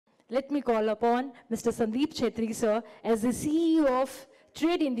let me call upon Mr. Sandip Chhettri, sir, as the CEO of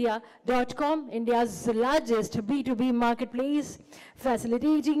TradeIndia.com, India's largest B2B marketplace,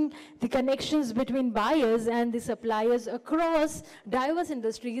 facilitating the connections between buyers and the suppliers across diverse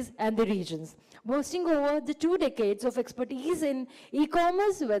industries and the regions. Boasting over the 2 decades of expertise in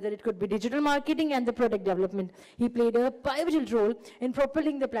e-commerce, whether it could be digital marketing and the product development, he played a pivotal role in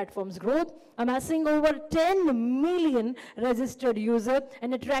propelling the platform's growth, amassing over 10 million registered users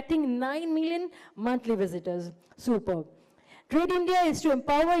and attracting 9 million monthly visitors. Superb. Trade India is to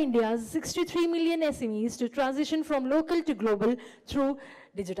empower India's 63 million SMEs to transition from local to global through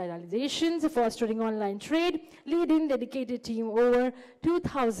digitalizations, fostering online trade, leading dedicated team over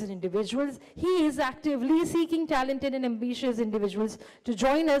 2,000 individuals. He is actively seeking talented and ambitious individuals to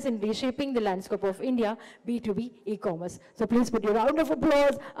join us in reshaping the landscape of India B2B e-commerce. So please put your round of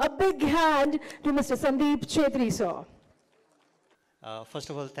applause, a big hand to Mr. Sandip Chhettri, sir. First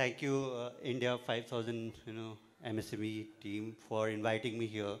of all, thank you, India 5000, MSME team for inviting me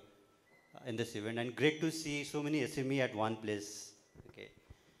here in this event, and great to see so many SME at one place. Okay.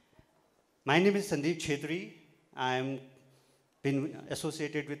 My name is Sandip Chhettri. I'm been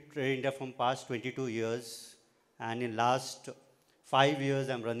associated with Trade India from past 22 years, and in last 5 years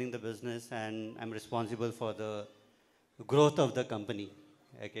I'm running the business and I'm responsible for the growth of the company.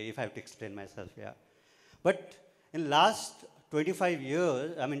 Okay, if I have to explain myself, yeah. But in last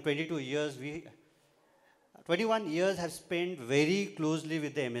 22 years, 21 years have spent very closely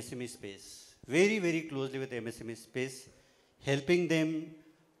with the MSME space, very, very closely with the MSME space, helping them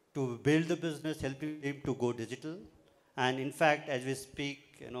to build the business, helping them to go digital. And in fact, as we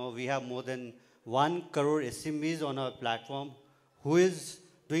speak, we have more than 1 crore SMEs on our platform who is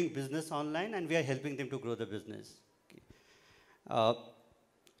doing business online, and we are helping them to grow the business. Okay.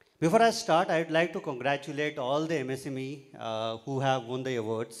 Before I start, I would like to congratulate all the MSME who have won the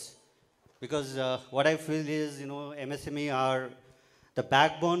awards. Because what I feel is, MSME are the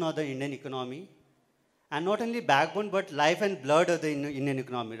backbone of the Indian economy. And not only backbone, but life and blood of the Indian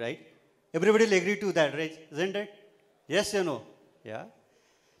economy, right? Everybody will agree to that, right? Isn't it? Yes or no? Yeah.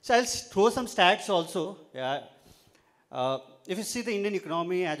 So I'll throw some stats also. Yeah. If you see the Indian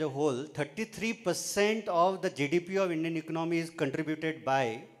economy as a whole, 33% of the GDP of Indian economy is contributed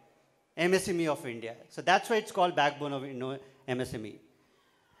by MSME of India. So that's why it's called backbone of MSME.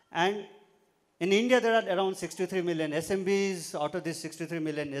 And in India, there are around 63 million SMBs. Out of these 63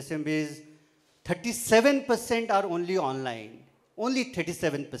 million SMBs, 37% are only online. Only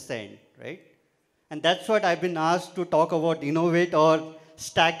 37%, right? And that's what I've been asked to talk about, innovate or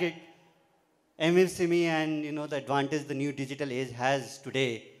stack it. MSME and the advantage the new digital age has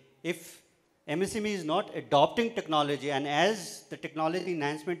today. If MSME is not adopting technology, and as the technology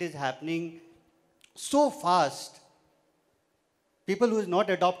enhancement is happening so fast, people who is not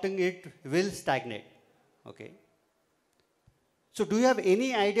adopting it will stagnate. Okay. So do you have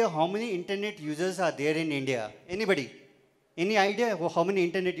any idea how many internet users are there in India? Anybody? Any idea how many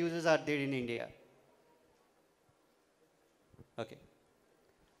internet users are there in India? Okay.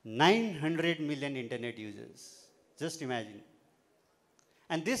 900 million internet users. Just imagine.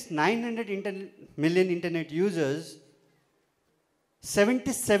 And this 900 million internet users,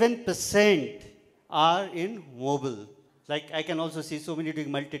 77% are in mobile. Like I can also see so many doing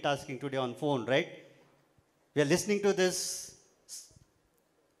multitasking today on phone, right? We are listening to this,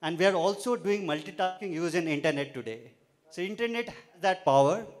 and we are also doing multitasking using internet today. So internet has that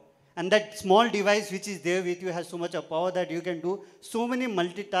power, and that small device which is there with you has so much of power that you can do so many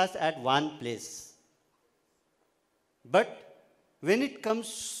multitasks at one place. But when it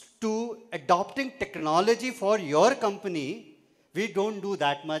comes to adopting technology for your company, we don't do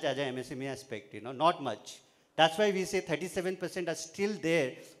that much as an MSME aspect, not much. That's why we say 37% are still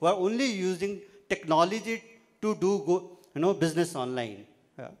there who are only using technology to do business online.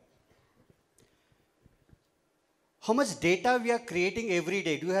 Yeah. How much data we are creating every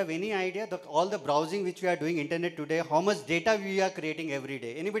day? Do you have any idea? All the browsing which we are doing internet today, how much data we are creating every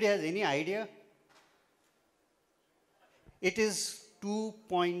day? Anybody has any idea? It is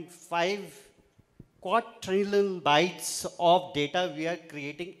 2.5 quadrillion bytes of data we are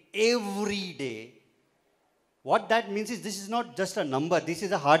creating every day. What that means is this is not just a number. This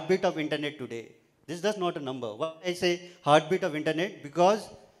is a heartbeat of internet today. This is just not a number. Why I say heartbeat of internet? Because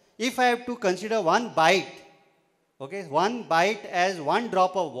if I have to consider 1 byte, okay, 1 byte as 1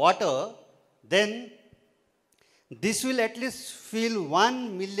 drop of water, then this will at least fill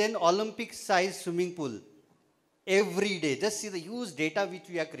 1 million Olympic-sized swimming pool every day. Just see the huge data which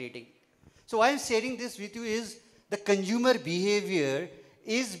we are creating. So why I'm sharing this with you is the consumer behavior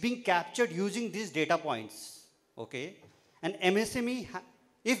is being captured using these data points. Okay, and MSME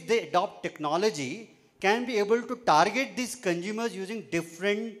if they adopt technology, can be able to target these consumers using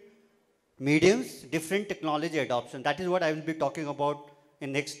different mediums, different technology adoption. That is what I will be talking about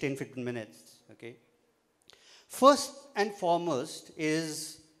in next 10-15 minutes. Okay. First and foremost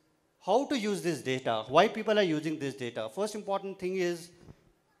is how to use this data, why people are using this data. First important thing is,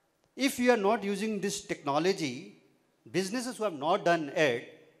 if you are not using this technology, businesses who have not done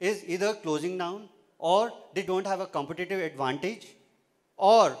it is either closing down, or they don't have a competitive advantage,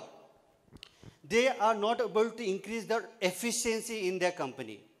 or they are not able to increase their efficiency in their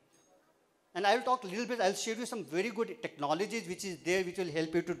company. And I will talk a little bit, I'll share you some very good technologies which is there which will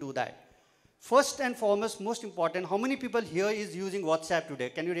help you to do that. First and foremost, most important, how many people here is using WhatsApp today?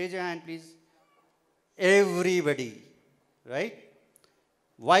 Can you raise your hand, please? Everybody, right?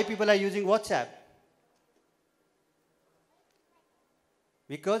 Why people are using WhatsApp?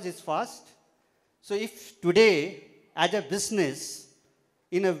 Because it's fast. So if today, as a business,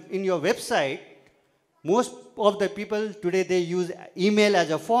 in your website, most of the people today, they use email as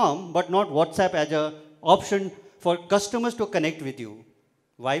a form, but not WhatsApp as an option for customers to connect with you.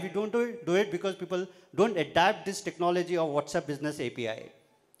 Why we don't do it? Because people don't adapt this technology of WhatsApp Business API,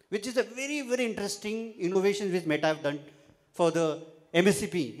 which is a very, very interesting innovation which Meta have done for the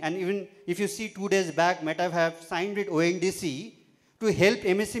MSME. And even if you see 2 days back, Meta have signed with ONDC to help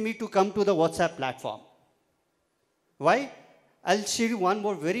MSME to come to the WhatsApp platform. Why? I'll share you one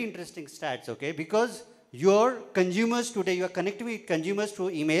more very interesting stats, okay? Because your consumers today, you are connecting with consumers through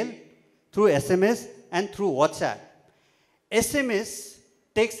email, through SMS, and through WhatsApp. SMS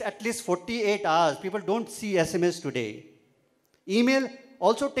takes at least 48 hours. People don't see SMS today. Email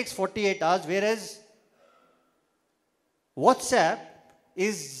also takes 48 hours, whereas WhatsApp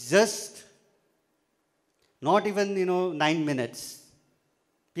is just not even, 9 minutes.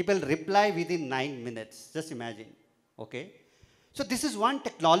 People reply within 9 minutes. Just imagine, okay? So this is one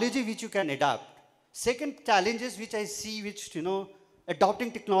technology which you can adopt. Second challenges which I see, which,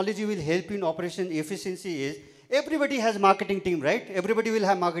 adopting technology will help you in operation efficiency is, everybody has marketing team, right? Everybody will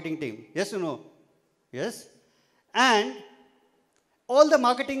have marketing team. Yes or no? Yes? And all the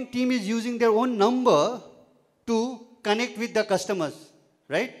marketing team is using their own number to connect with the customers,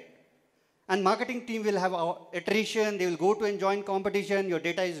 right? And marketing team will have attrition, they will go to and join competition, your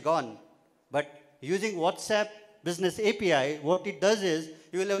data is gone. But using WhatsApp Business API, what it does is,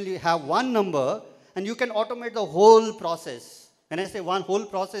 you will only have one number and you can automate the whole process. When I say one whole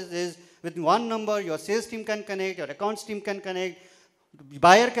process is, with one number, your sales team can connect, your accounts team can connect,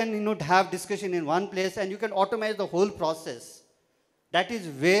 buyer can have discussion in one place, and you can automate the whole process. That is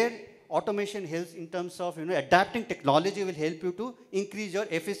where automation helps in terms of adapting technology will help you to increase your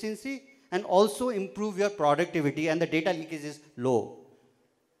efficiency and also improve your productivity, and the data leakage is low.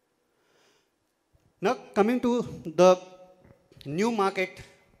 Now coming to the new market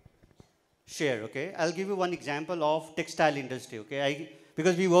share, okay? I'll give you one example of textile industry, okay?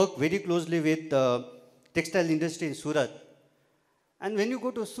 Because we work very closely with textile industry in Surat. And when you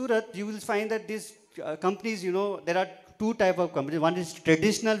go to Surat, you will find that these companies, there are two types of companies. One is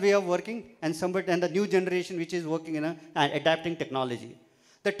traditional way of working, and the new generation which is working in adapting technology.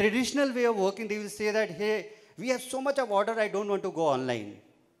 The traditional way of working, they will say that, hey, we have so much of order, I don't want to go online.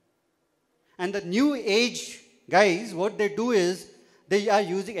 And the new age guys, what they do is, they are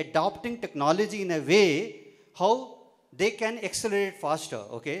adopting technology in a way how they can accelerate faster,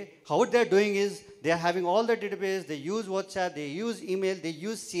 okay? How they're doing is, they're having all the database, they use WhatsApp, they use email, they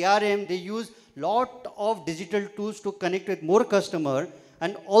use CRM, they use lot of digital tools to connect with more customer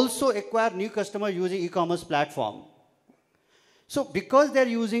and also acquire new customer using e-commerce platform. So because they're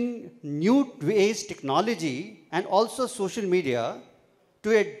using new ways technology and also social media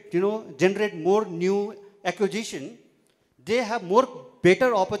to generate more new acquisition, they have more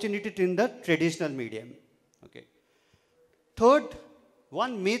better opportunity in the traditional medium. Okay. Third,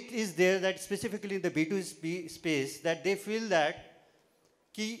 one myth is there that specifically in the B2B space, that they feel that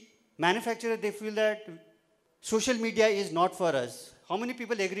manufacturer, they feel that social media is not for us. How many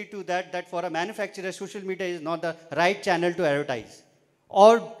people agree to that, that for a manufacturer, social media is not the right channel to advertise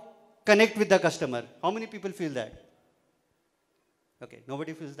or connect with the customer? How many people feel that? Okay,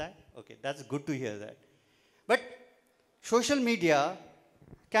 nobody feels that? Okay, that's good to hear that. But social media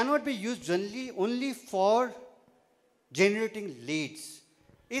cannot be used only for generating leads.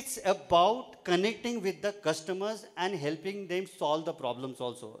 It's about connecting with the customers and helping them solve the problems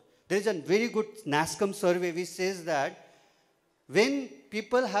also. There is a very good NASCOM survey which says that when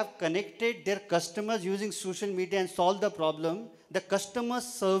people have connected their customers using social media and solved the problem, the customer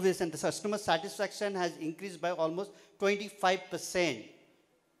service and the customer satisfaction has increased by almost 25%.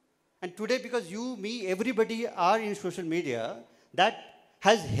 And today, because you, me, everybody are in social media, that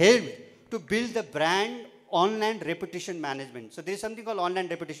has helped to build the brand online reputation management. So there is something called online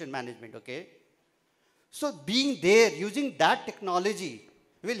reputation management, okay? So being there, using that technology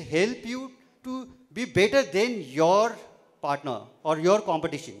will help you to be better than your partner or your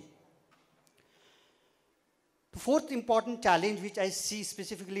competition. The fourth important challenge which I see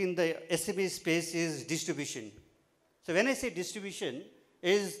specifically in the SME space is distribution. So when I say distribution,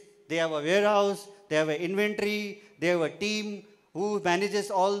 is they have a warehouse, they have an inventory, they have a team who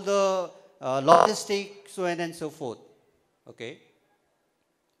manages all the logistics, so on and so forth. Okay.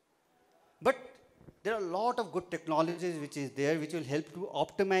 But there are a lot of good technologies which is there which will help to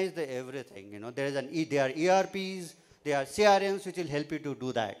optimize the everything. You know, there are ERPs, there are CRMs which will help you to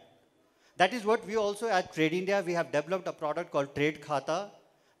do that. That is what we also at Trade India, we have developed a product called Trade Khata.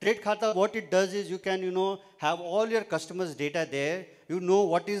 Trade Khata, what it does is you can, have all your customers' data there. You know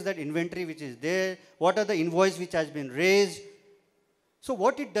what is that inventory which is there, what are the invoice which has been raised. So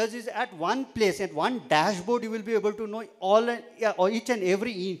what it does is at one place, at one dashboard, you will be able to know or each and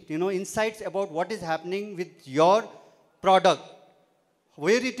every, insights about what is happening with your product,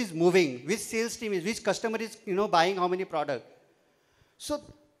 where it is moving, which sales team is, which customer is, buying how many products. So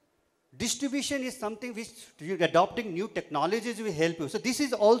distribution is something which adopting new technologies will help you. So this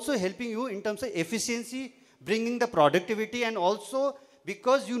is also helping you in terms of efficiency, bringing the productivity, and also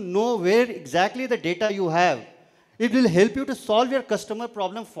because you know where exactly the data you have, it will help you to solve your customer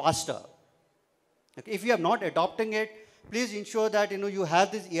problem faster. Okay. If you are not adopting it, please ensure that you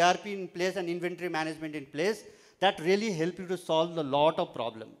have this ERP in place and inventory management in place. That really help you to solve a lot of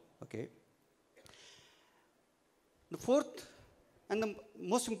problem. Okay. The fourth and the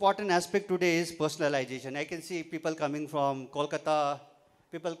most important aspect today is personalization. I can see people coming from Kolkata,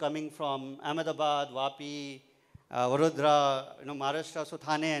 people coming from Ahmedabad, Vapi, Vadodara, Maharashtra, so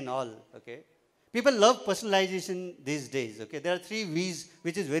Thane and all. Okay. People love personalization these days. Okay. There are 3 V's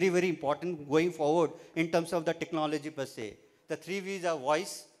which is very, very important going forward in terms of the technology per se. The 3 V's are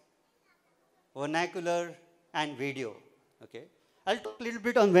voice, vernacular, and video. Okay. I'll talk a little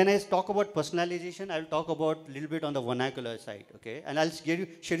bit on when I talk about personalization, I'll talk about a little bit on the vernacular side, okay? And I'll share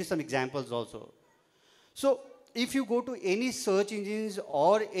you some examples also. So if you go to any search engines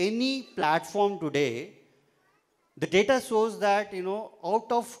or any platform today, the data shows that,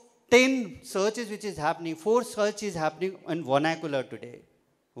 out of 10 searches which is happening, 4 search is happening in vernacular today.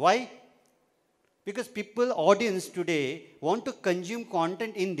 Why? Because audience today want to consume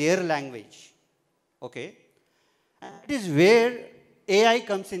content in their language, okay? And that is where AI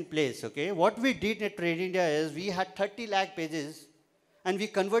comes in place, okay? What we did at Trade India is we had 30 lakh pages and we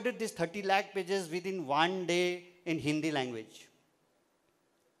converted these 30 lakh pages within 1 day in Hindi language.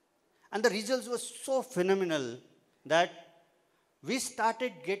 And the results were so phenomenal that we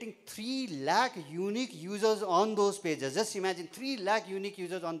started getting 3 lakh unique users on those pages. Just imagine 3 lakh unique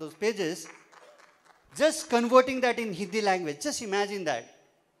users on those pages, just converting that in Hindi language. Just imagine that.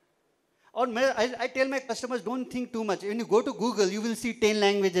 Or I tell my customers, don't think too much. When you go to Google, you will see 10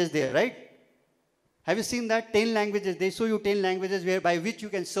 languages there, right? Have you seen that? 10 languages. They show you 10 languages by which you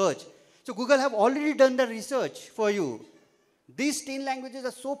can search. So Google have already done the research for you. These 10 languages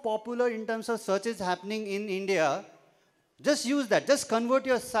are so popular in terms of searches happening in India. Just use that. Just convert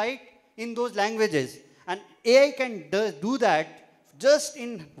your site in those languages. And AI can do that just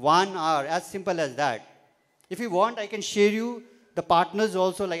in 1 hour, as simple as that. If you want, I can share you the partners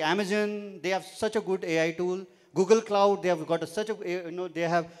also, like Amazon, they have such a good AI tool. Google Cloud, they have got they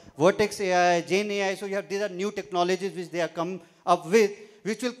have Vertex AI, Gen AI. So these are new technologies which they have come up with,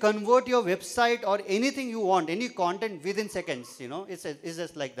 which will convert your website or anything you want, any content within seconds. It's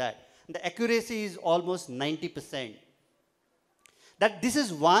just like that. And the accuracy is almost 90%. That this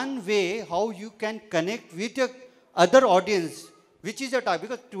is one way how you can connect with your other audience, which is your target.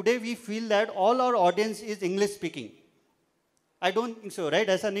 Because today we feel that all our audience is English speaking. I don't think so, right?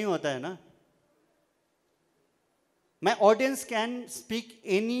 ऐसा नहीं होता है ना? My audience can speak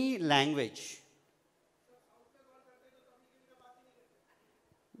any language.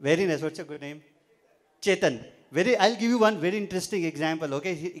 Very nice. What's your good name? Chetan. I'll give you one very interesting example.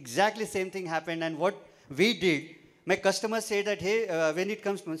 Okay, exactly same thing happened, and what we did, my customers say that, hey, when it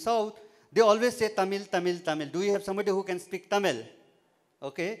comes from South, they always say Tamil, Tamil, Tamil. Do you have somebody who can speak Tamil?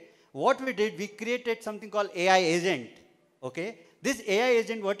 Okay. What we did, we created something called AI agent. Okay. This AI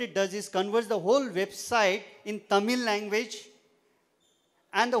agent, what it does is converts the whole website in Tamil language,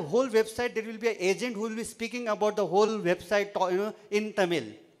 and the whole website, there will be an agent who will be speaking about the whole website, in Tamil.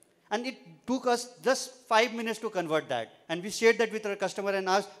 And it took us just 5 minutes to convert that. And we shared that with our customer and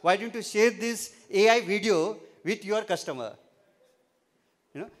asked, why don't you share this AI video with your customer?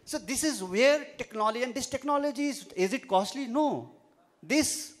 So this is where technology, and this technology is it costly? No.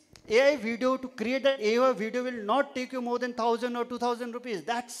 This AI video, to create that AI video will not take you more than 1,000 or 2,000 rupees.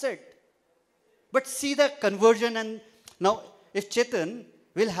 That's it. But see the conversion. And now, if Chetan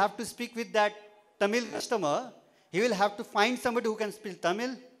will have to speak with that Tamil customer, he will have to find somebody who can speak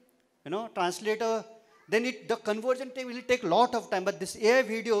Tamil, translator. Then the conversion time will take a lot of time. But this AI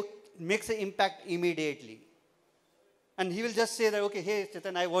video makes an impact immediately. And he will just say that, okay, hey,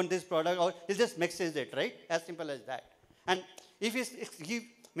 Chetan, I want this product. Or he'll just message it, right? As simple as that. And if he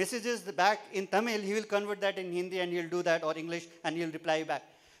messages back in Tamil, he will convert that in Hindi and he'll do that, or English, and he'll reply back.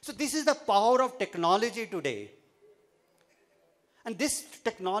 So this is the power of technology today. And this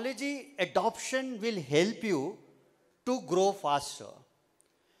technology adoption will help you to grow faster.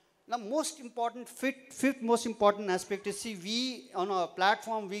 Now, fifth most important aspect is, see, we, on our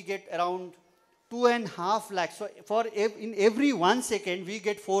platform, we get around 2.5 lakhs. So in every 1 second, we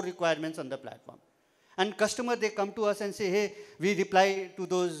get 4 requirements on the platform. And customer, they come to us and say, hey, we reply to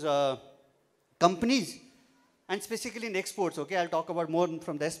those companies. And specifically in exports, okay, I'll talk about more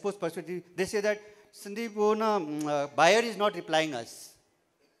from the exports perspective. They say that, Sandip, buyer is not replying us.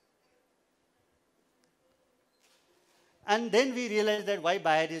 And then we realize that why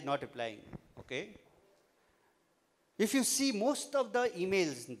buyer is not replying, okay? If you see most of the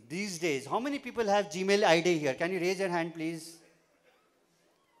emails these days, how many people have Gmail ID here? Can you raise your hand, please?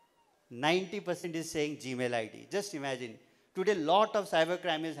 90% is saying Gmail ID. Just imagine. Today, lot of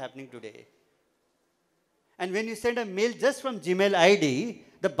cybercrime is happening today. And when you send a mail just from Gmail ID,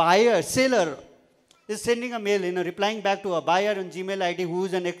 the buyer, seller, is sending a mail, replying back to a buyer on Gmail ID who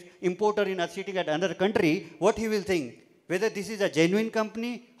is an importer sitting at another country, what he will think? Whether this is a genuine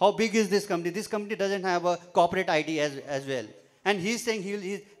company, how big is this company? This company doesn't have a corporate ID as well. And he's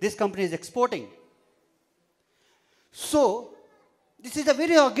saying this company is exporting. So, this is a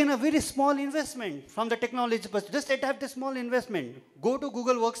very small investment from the technology perspective. Just adapt a small investment. Go to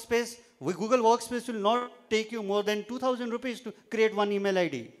Google Workspace. Google Workspace will not take you more than 2,000 rupees to create one email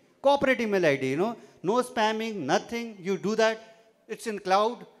ID. Corporate email ID, No spamming, nothing. You do that. It's in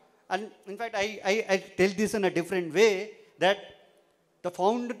cloud. And in fact, I tell this in a different way, that the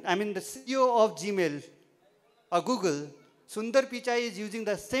CEO of Gmail or Google, Sundar Pichai, is using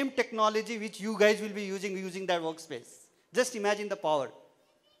the same technology which you guys will be using that workspace. Just imagine the power.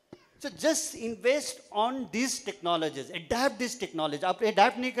 So just invest on these technologies. Adapt this technology. If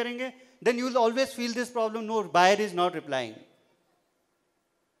adapt nahi karenge, then you will always feel this problem. No, buyer is not replying.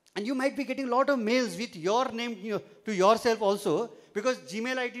 And you might be getting a lot of mails with your name to yourself also, because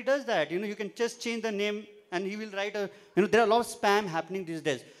Gmail ID does that. You can just change the name and he will write there are a lot of spam happening these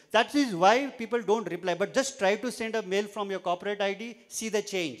days. That is why people don't reply. But just try to send a mail from your corporate ID, see the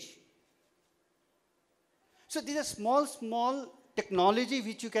change. So these are small technology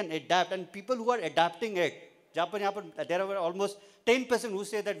which you can adapt, and people who are adapting it, there are almost 10% who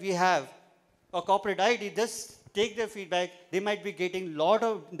say that we have a corporate ID, just take their feedback. They might be getting a lot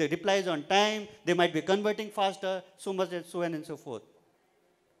of the replies on time, they might be converting faster, so much and so on and so forth.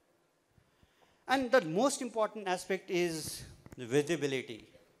 And the most important aspect is the visibility.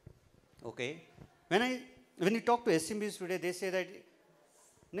 Okay? When you talk to SMBs today, they say that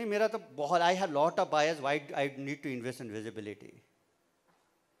I have a lot of buyers, why I need to invest in visibility.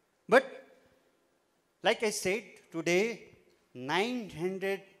 But like I said, today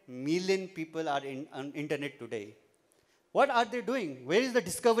 900 million people are on internet today. What are they doing? Where is the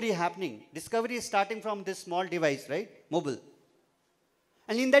discovery happening? Discovery is starting from this small device, right? Mobile.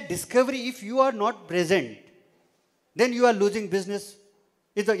 And in that discovery, if you are not present, then you are losing business.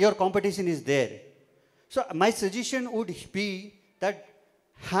 Your competition is there. So my suggestion would be that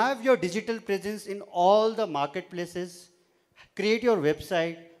have your digital presence in all the marketplaces, create your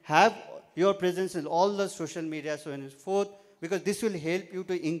website, have your presence in all the social media, so on and so forth, because this will help you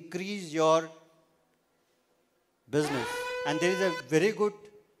to increase your business. And there is a very good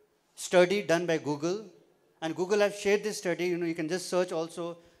study done by Google, and Google have shared this study. You can just search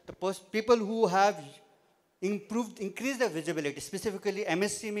also. The people who have increased their visibility, specifically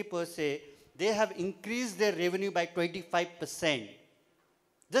MSME per se, they have increased their revenue by 25%.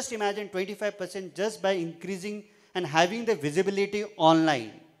 Just imagine 25% just by increasing and having the visibility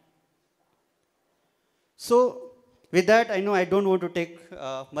online. So with that, I know I don't want to take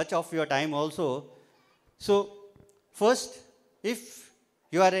much of your time also. So first, if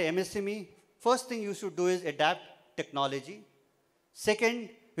you are a MSME, first thing you should do is adapt technology. Second,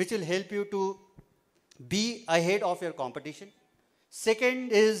 which will help you to be ahead of your competition.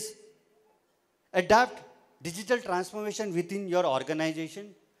 Second is adapt digital transformation within your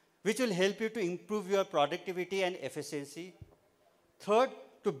organization, which will help you to improve your productivity and efficiency. Third,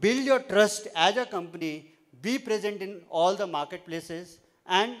 to build your trust as a company, be present in all the marketplaces,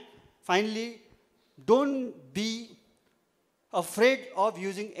 and finally, don't be afraid of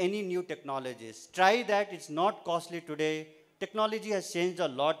using any new technologies. Try that. It's not costly today. Technology has changed a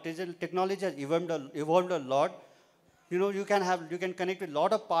lot. Technology has evolved a lot. You can connect with a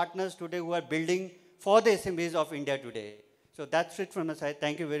lot of partners today who are building for the SMEs of India today. So that's it from my side.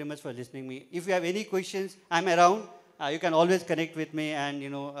 Thank you very much for listening to me. If you have any questions, I'm around. You can always connect with me,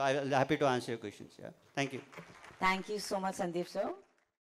 and I'll be happy to answer your questions. Yeah. Thank you. Thank you so much, Sandip sir.